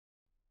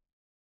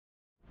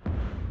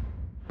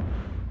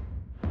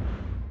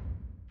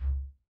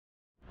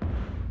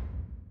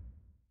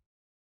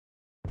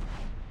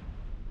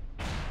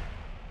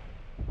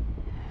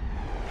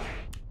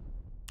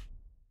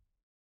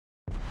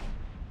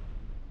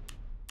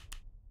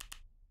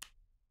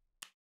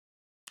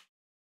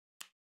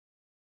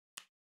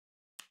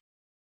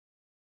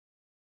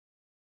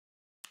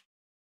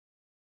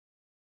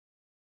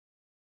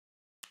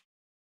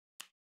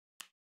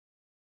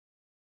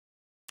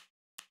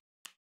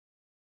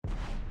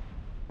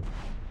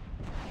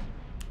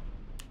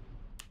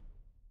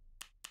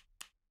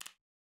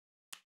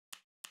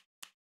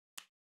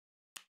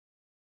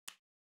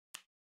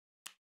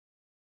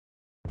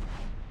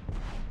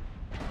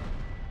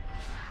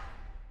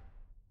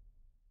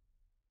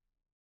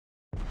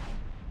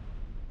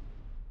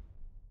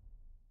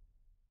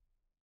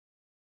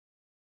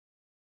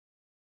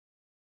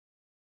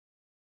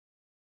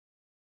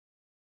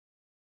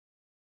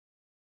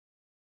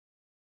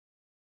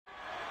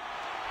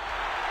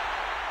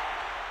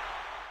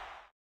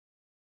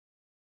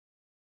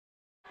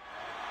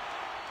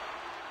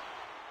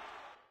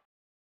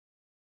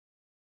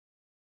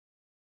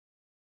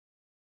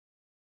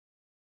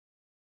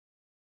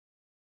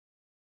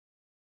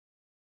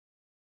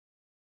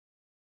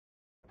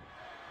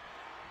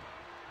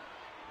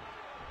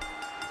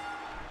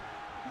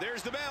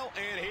There's the bell,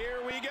 and here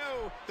we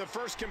go. The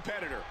first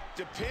competitor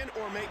to pin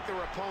or make their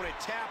opponent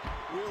tap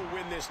will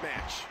win this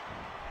match.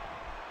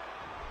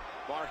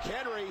 Mark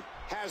Henry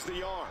has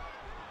the arm.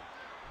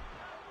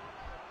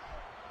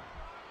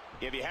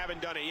 If you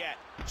haven't done it yet,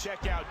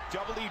 check out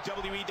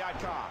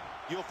WWE.com.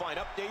 You'll find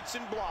updates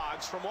and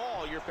blogs from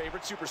all your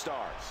favorite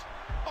superstars.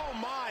 Oh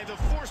my, the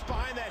force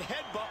behind that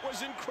headbutt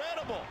was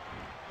incredible.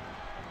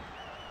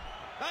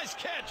 Nice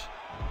catch.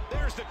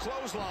 There's the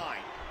clothesline.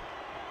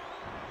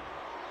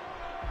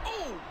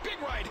 Oh,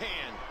 big right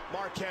hand.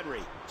 Mark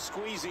Henry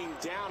squeezing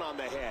down on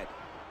the head.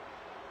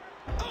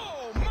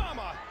 Oh,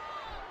 mama.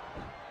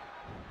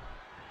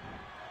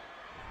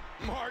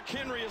 Mark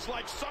Henry is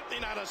like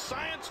something out of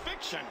science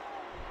fiction.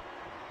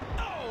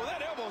 Oh,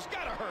 that elbow's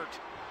gotta hurt.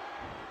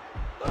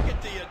 Look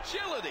at the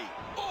agility.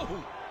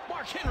 Oh,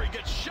 Mark Henry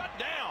gets shut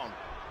down.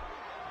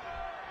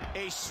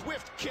 A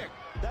swift kick.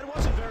 That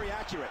wasn't very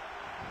accurate.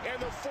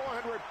 And the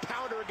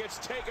 400-pounder gets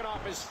taken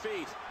off his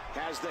feet.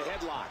 Has the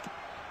headlock.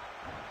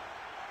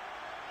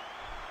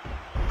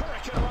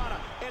 Hurricanrana,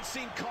 and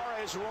Sin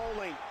Cara is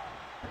rolling.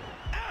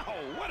 Ow,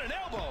 what an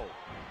elbow.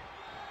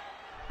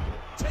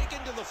 Taken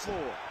to the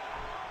floor.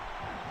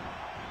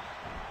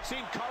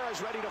 Sin Cara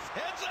is ready to...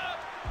 Heads up!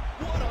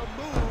 What a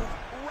move,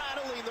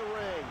 rattling the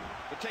ring.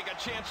 To take a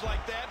chance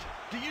like that,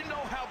 do you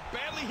know how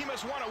badly he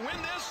must want to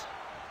win this?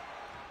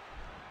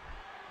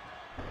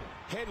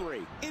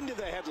 Henry into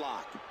the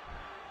headlock.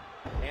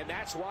 And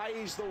that's why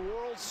he's the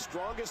world's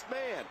strongest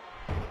man.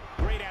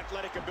 Great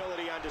athletic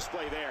ability on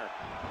display there.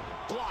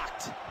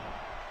 Blocked.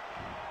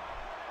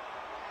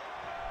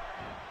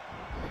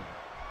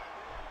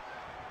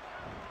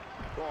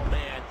 Oh,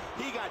 man,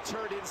 he got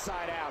turned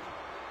inside out.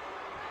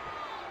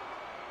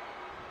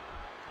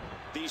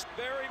 These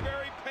very,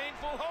 very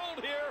painful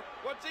hold here.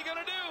 What's he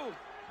gonna do?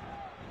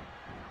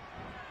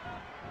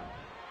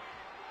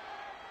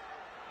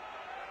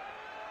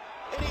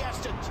 And he has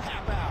to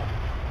tap out.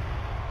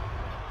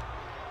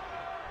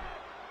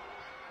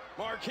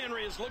 Mark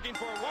Henry is looking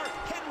for a Mark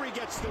Henry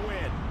gets the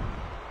win.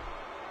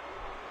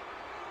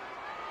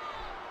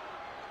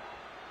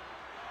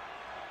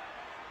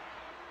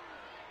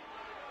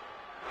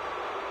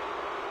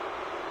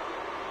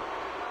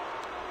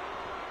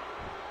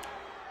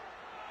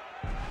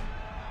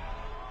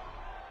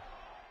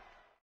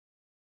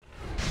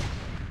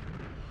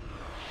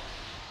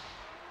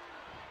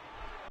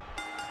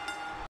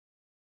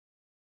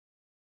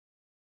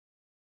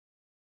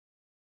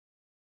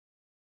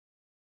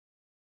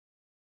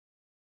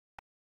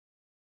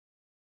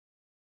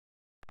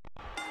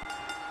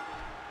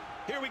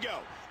 Here we go,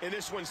 and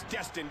this one's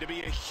destined to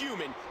be a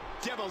human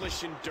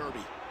demolition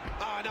derby.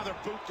 Another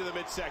boot to the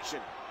midsection.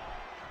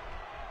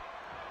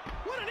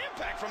 What an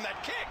impact from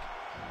that kick.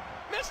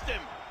 Missed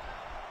him.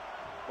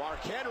 Mark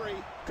Henry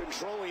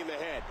controlling the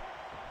head.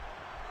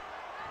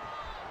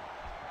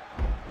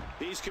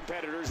 These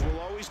competitors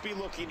will always be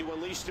looking to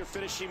unleash their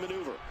finishing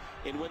maneuver.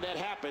 And when that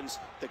happens,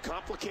 the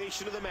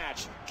complication of the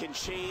match can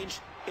change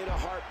in a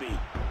heartbeat.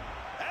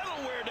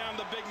 That'll wear down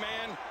the big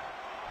man.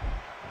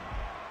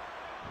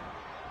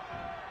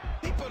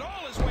 Put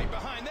all his weight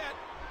behind that.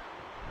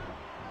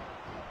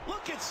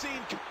 Look at Sin.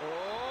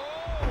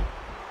 Oh!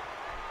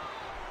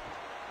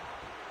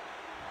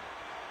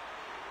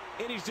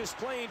 And he's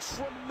displaying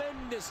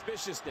tremendous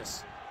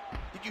viciousness.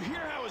 Did you hear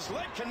how his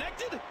leg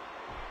connected?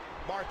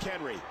 Mark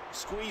Henry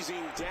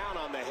squeezing down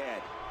on the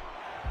head.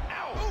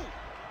 Ow! Ooh.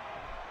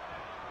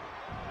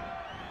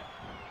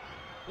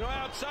 You know,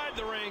 outside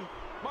the ring,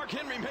 Mark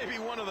Henry may be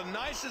one of the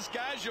nicest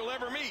guys you'll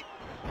ever meet.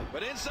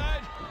 But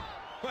inside,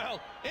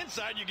 well,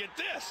 inside you get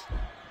this.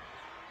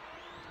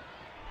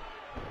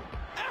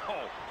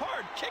 Ow!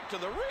 Hard kick to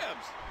the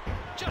ribs.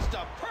 Just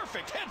a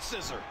perfect head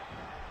scissor.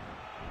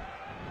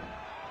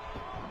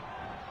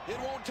 It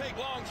won't take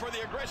long for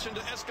the aggression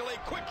to escalate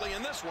quickly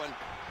in this one.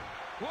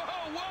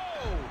 Whoa,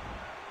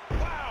 whoa!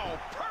 Wow,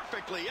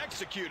 perfectly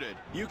executed.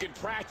 You can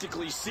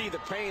practically see the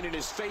pain in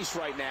his face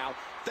right now,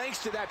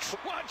 thanks to that...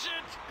 Watch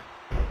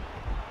it!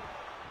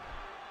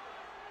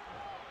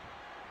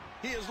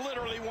 He is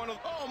literally one of...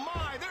 Oh,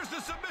 my, there's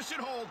the submission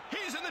hold.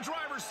 He's in the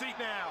driver's seat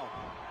now.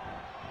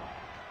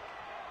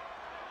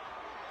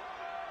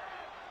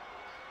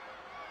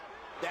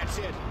 That's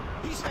it.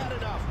 He's had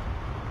enough.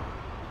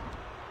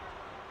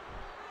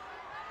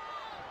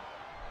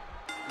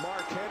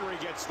 Mark Henry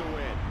gets the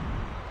win.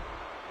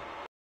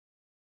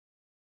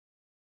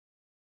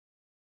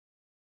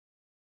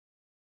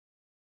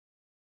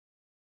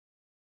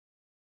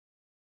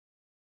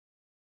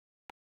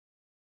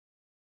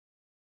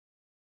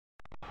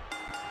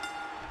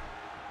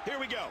 Here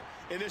we go.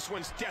 And this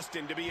one's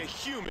destined to be a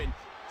human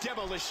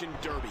demolition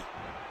derby.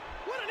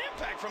 What an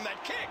impact from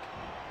that kick.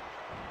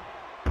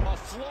 A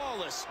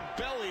flawless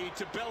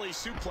belly-to-belly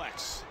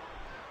suplex.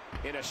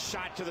 And a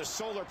shot to the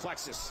solar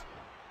plexus.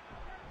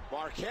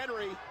 Mark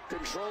Henry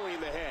controlling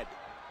the head.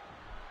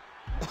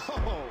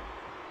 Oh.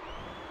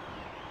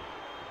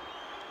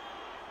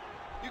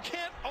 You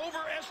can't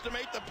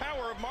overestimate the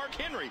power of Mark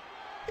Henry.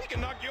 He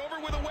can knock you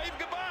over with a wave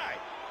goodbye.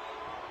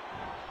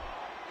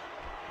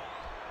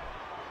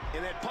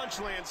 And that punch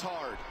lands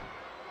hard.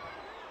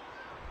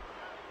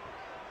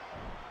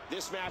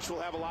 This match will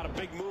have a lot of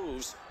big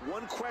moves.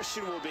 One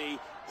question will be,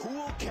 who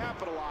will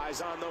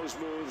capitalize on those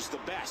moves the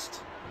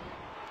best?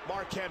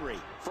 Mark Henry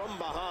from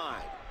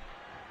behind.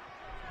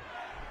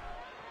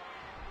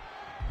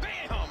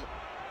 Bam!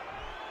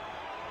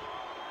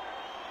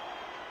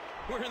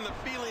 We're in the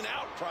feeling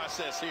out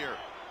process here.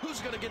 Who's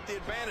going to get the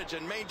advantage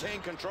and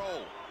maintain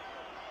control?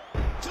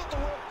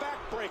 Tilt-the-world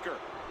backbreaker.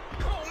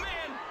 Oh,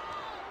 man!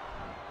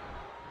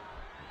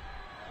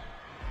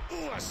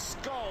 Ooh, a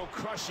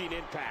skull-crushing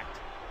impact.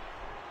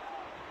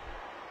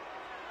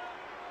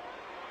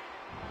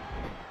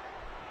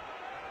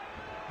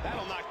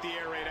 That'll knock the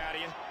air raid out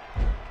of you.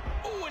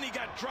 Oh, and he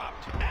got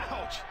dropped.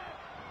 Ouch!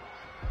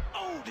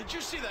 Oh, did you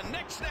see the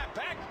neck snap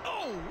back?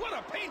 Oh, what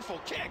a painful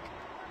kick.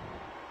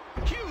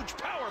 Huge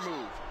power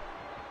move.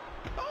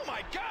 Oh,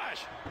 my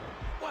gosh.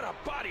 What a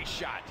body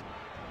shot.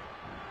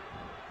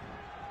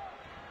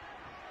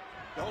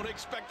 Don't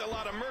expect a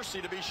lot of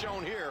mercy to be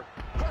shown here.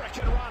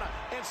 Hurricane Rana,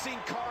 and Sin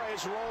Cara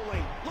is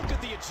rolling. Look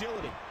at the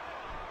agility.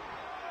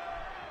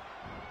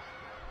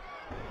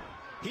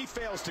 He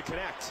fails to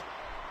connect.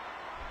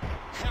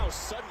 How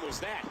sudden was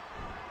that?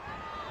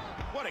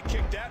 What a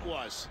kick that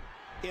was.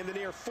 And the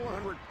near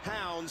 400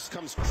 pounds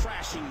comes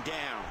crashing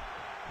down.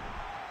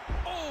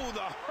 Oh,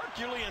 the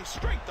Herculean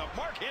strength of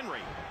Mark Henry.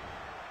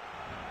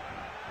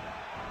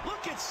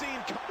 Look at Sin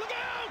Cara. Look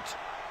out!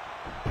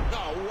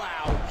 Oh,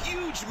 wow.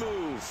 Huge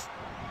move.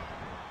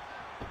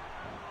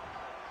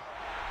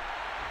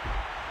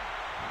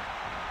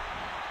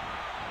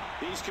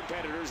 These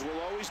competitors will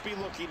always be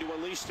looking to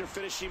unleash their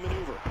finishing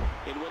maneuver.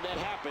 And when that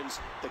happens,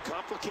 the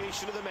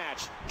complication of the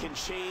match can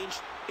change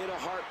in a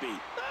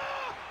heartbeat.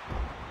 Ah!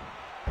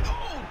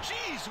 Oh,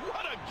 geez,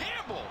 what a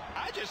gamble.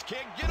 I just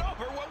can't get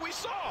over what we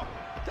saw.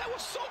 That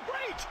was so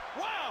great.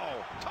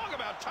 Wow, talk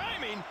about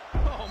timing.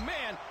 Oh,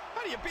 man,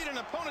 how do you beat an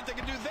opponent that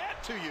can do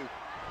that to you?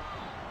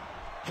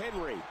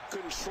 Henry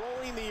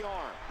controlling the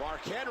arm.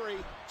 Mark Henry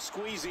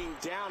squeezing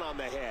down on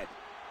the head.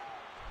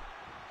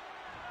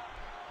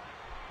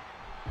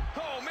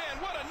 Oh, man,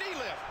 what a knee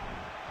lift.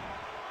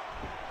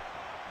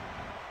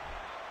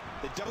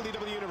 The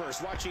WWE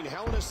Universe watching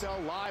Hell in a Cell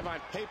live on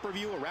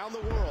pay-per-view around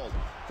the world,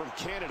 from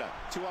Canada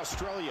to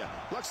Australia,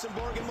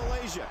 Luxembourg, and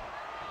Malaysia.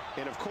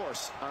 And, of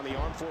course, on the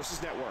Armed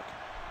Forces Network.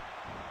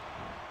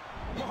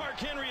 Mark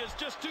Henry is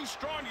just too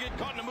strong to get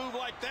caught in a move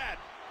like that.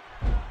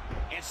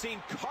 And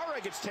Sin Cara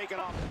gets taken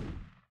off.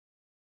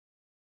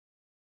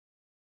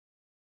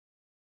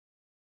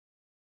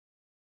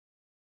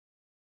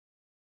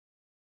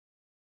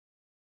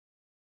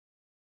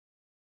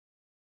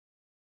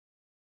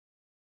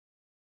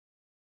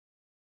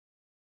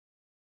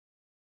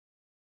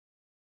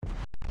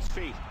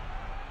 Feet.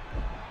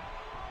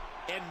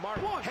 And Mark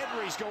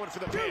Henry's going for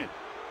the pin.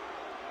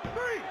 3.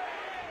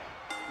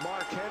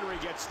 Mark Henry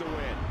gets the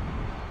win.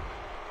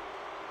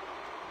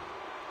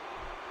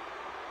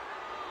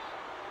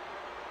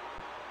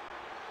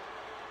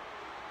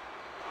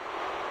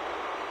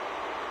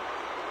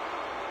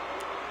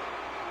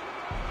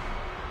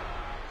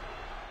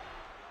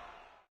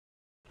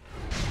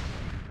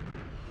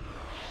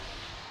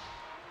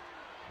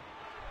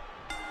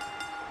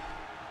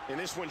 And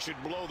this one should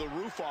blow the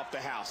roof off the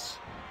house.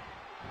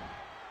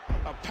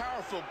 A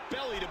powerful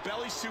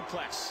belly-to-belly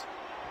suplex.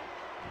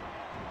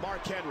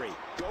 Mark Henry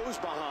goes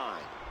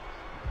behind.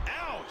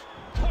 Out!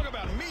 Talk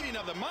about meeting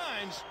of the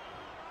minds.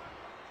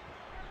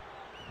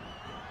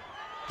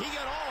 He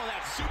got all of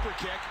that super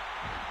kick.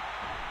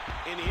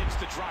 And he hits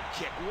the drop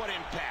kick. What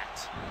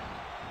impact.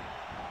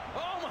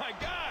 Oh, my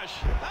gosh.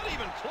 Not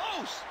even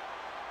close.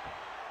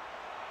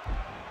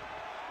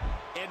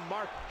 And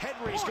Mark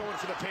Henry's going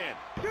for the pin.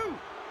 2.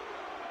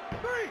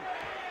 3.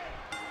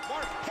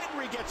 Mark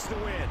Henry gets the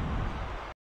win.